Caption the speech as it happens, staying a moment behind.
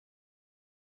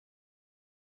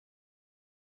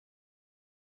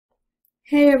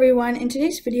Hey everyone, in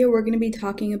today's video we're going to be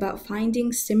talking about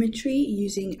finding symmetry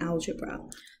using algebra.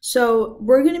 So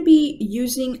we're going to be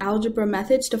using algebra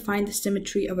methods to find the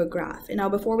symmetry of a graph. And now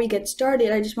before we get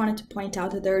started, I just wanted to point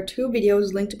out that there are two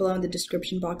videos linked below in the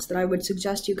description box that I would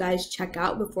suggest you guys check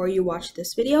out before you watch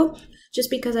this video,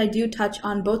 just because I do touch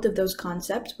on both of those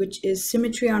concepts, which is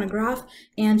symmetry on a graph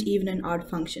and even an odd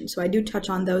function. So I do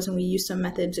touch on those and we use some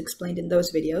methods explained in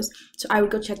those videos. So I would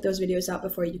go check those videos out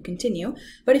before you continue.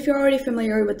 But if you're already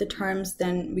familiar with the terms,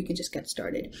 then we can just get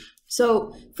started.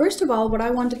 So first of all, what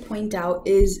I want to point out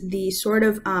is the sort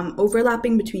of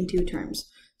overlapping between two terms.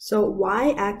 So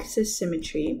y-axis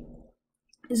symmetry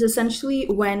is essentially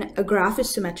when a graph is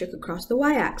symmetric across the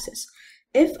y-axis.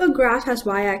 If a graph has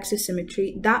y-axis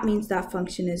symmetry, that means that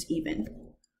function is even.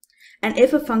 And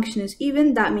if a function is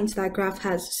even, that means that graph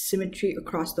has symmetry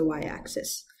across the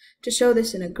y-axis. To show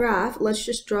this in a graph, let's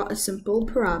just draw a simple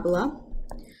parabola.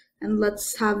 And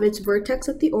let's have its vertex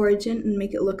at the origin and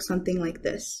make it look something like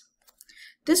this.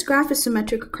 This graph is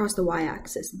symmetric across the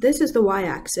y-axis. This is the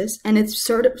y-axis, and it's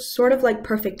sort of like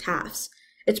perfect halves.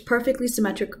 It's perfectly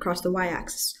symmetric across the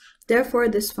y-axis. Therefore,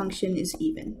 this function is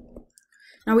even.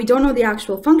 Now, we don't know the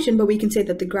actual function, but we can say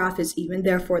that the graph is even,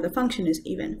 therefore the function is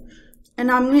even. And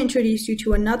now I'm going to introduce you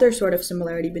to another sort of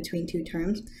similarity between two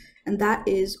terms, and that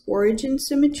is origin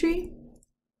symmetry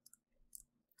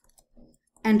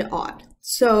and odd.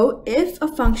 So if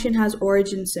a function has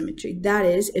origin symmetry, that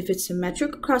is, if it's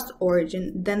symmetric across the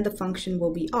origin, then the function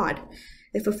will be odd.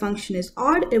 If a function is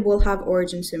odd, it will have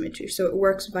origin symmetry. So it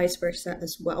works vice versa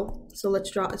as well. So let's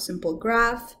draw a simple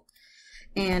graph.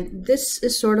 And this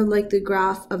is sort of like the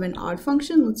graph of an odd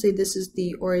function. Let's say this is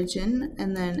the origin,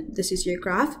 and then this is your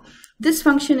graph. This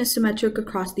function is symmetric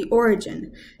across the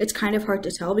origin. It's kind of hard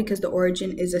to tell because the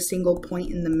origin is a single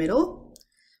point in the middle.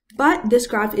 But this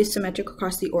graph is symmetric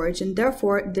across the origin,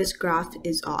 therefore this graph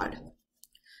is odd.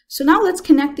 So now let's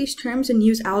connect these terms and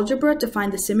use algebra to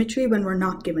find the symmetry when we're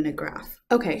not given a graph.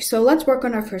 Okay, so let's work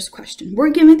on our first question. We're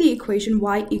given the equation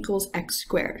y equals x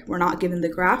squared. We're not given the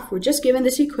graph, we're just given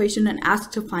this equation and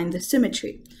asked to find the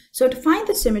symmetry. So to find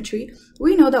the symmetry,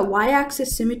 we know that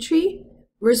y-axis symmetry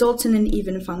results in an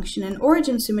even function, and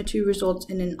origin symmetry results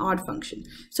in an odd function.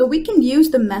 So we can use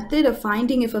the method of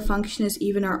finding if a function is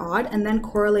even or odd and then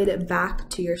correlate it back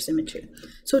to your symmetry.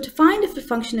 So to find if the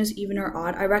function is even or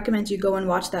odd, I recommend you go and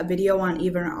watch that video on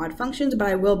even or odd functions, but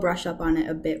I will brush up on it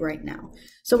a bit right now.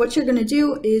 So what you're going to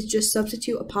do is just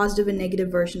substitute a positive and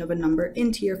negative version of a number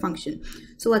into your function.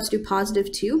 So let's do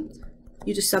positive 2.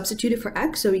 You just substitute it for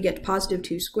x, so we get positive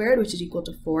 2 squared, which is equal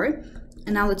to 4.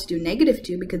 And now let's do negative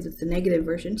 2 because it's the negative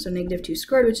version, so negative 2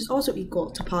 squared, which is also equal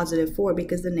to positive 4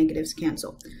 because the negatives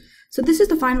cancel. So this is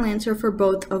the final answer for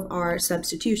both of our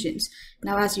substitutions.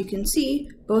 Now, as you can see,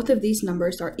 both of these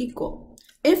numbers are equal.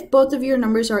 If both of your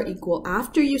numbers are equal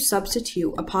after you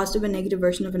substitute a positive and negative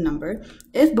version of a number,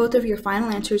 if both of your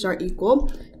final answers are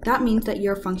equal, that means that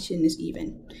your function is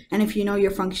even. And if you know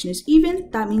your function is even,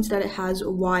 that means that it has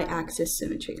y-axis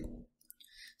symmetry.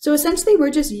 So essentially,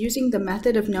 we're just using the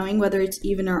method of knowing whether it's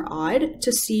even or odd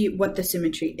to see what the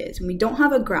symmetry is. And we don't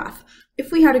have a graph.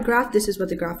 If we had a graph, this is what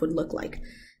the graph would look like.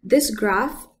 This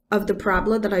graph of the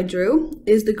parabola that I drew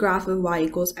is the graph of y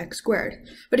equals x squared.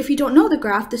 But if you don't know the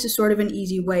graph, this is sort of an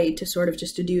easy way to sort of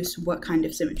just deduce what kind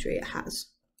of symmetry it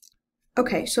has.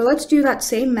 Okay, so let's do that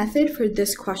same method for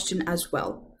this question as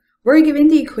well. We're given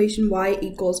the equation y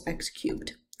equals x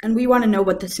cubed, and we want to know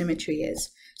what the symmetry is.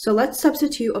 So let's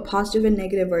substitute a positive and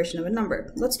negative version of a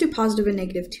number. Let's do positive and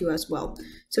negative 2 as well.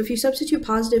 So if you substitute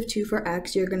positive 2 for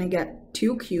x, you're going to get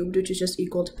 2 cubed, which is just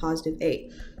equal to positive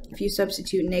 8. If you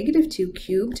substitute negative 2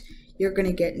 cubed, you're going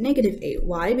to get negative 8.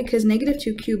 Why? Because negative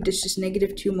 2 cubed is just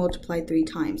negative 2 multiplied 3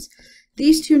 times.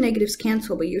 These two negatives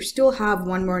cancel, but you still have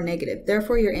one more negative.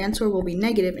 Therefore, your answer will be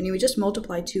negative, and you would just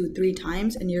multiply 2 3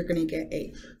 times, and you're going to get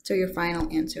 8. So your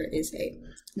final answer is 8.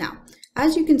 Now,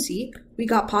 as you can see, we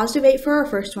got positive 8 for our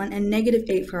first one and negative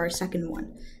 8 for our second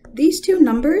one. These two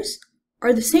numbers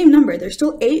are the same number. They're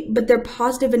still 8, but they're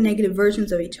positive and negative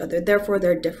versions of each other. Therefore,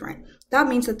 they're different. That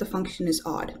means that the function is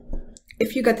odd.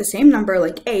 If you get the same number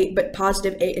like 8, but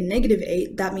positive 8 and negative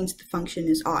 8, that means the function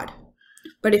is odd.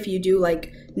 But if you do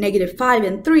like negative 5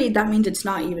 and 3, that means it's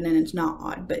not even and it's not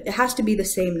odd. But it has to be the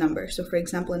same number. So for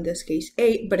example, in this case,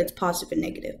 8, but it's positive and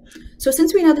negative. So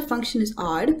since we know the function is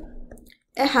odd,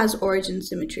 it has origin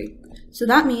symmetry. So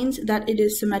that means that it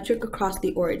is symmetric across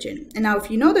the origin. And now if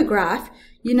you know the graph,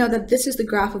 you know that this is the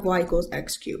graph of y equals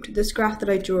x cubed. This graph that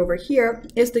I drew over here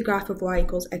is the graph of y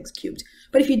equals x cubed.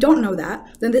 But if you don't know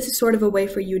that, then this is sort of a way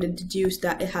for you to deduce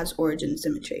that it has origin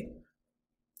symmetry.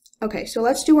 Okay, so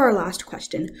let's do our last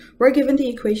question. We're given the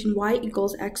equation y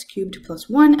equals x cubed plus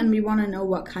 1, and we want to know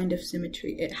what kind of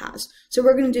symmetry it has. So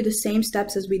we're going to do the same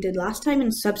steps as we did last time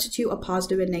and substitute a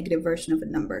positive and negative version of a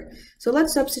number. So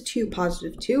let's substitute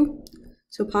positive 2.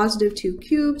 So positive 2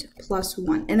 cubed plus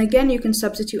 1. And again, you can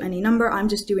substitute any number. I'm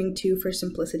just doing 2 for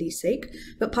simplicity's sake.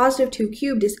 But positive 2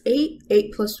 cubed is 8.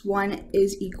 8 plus 1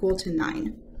 is equal to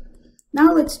 9.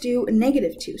 Now let's do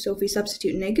negative 2. So if we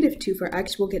substitute negative 2 for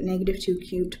x, we'll get negative 2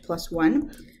 cubed plus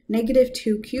 1. Negative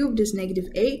 2 cubed is negative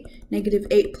 8. Negative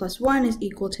 8 plus 1 is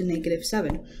equal to negative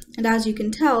 7. And as you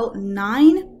can tell,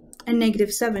 9 and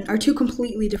negative 7 are two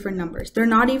completely different numbers. They're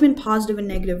not even positive and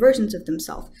negative versions of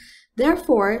themselves.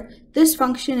 Therefore, this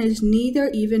function is neither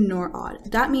even nor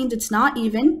odd. That means it's not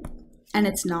even and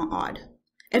it's not odd.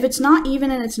 If it's not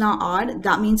even and it's not odd,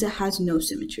 that means it has no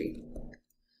symmetry.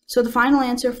 So the final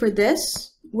answer for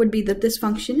this would be that this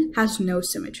function has no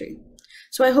symmetry.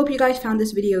 So I hope you guys found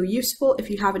this video useful. If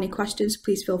you have any questions,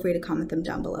 please feel free to comment them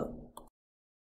down below.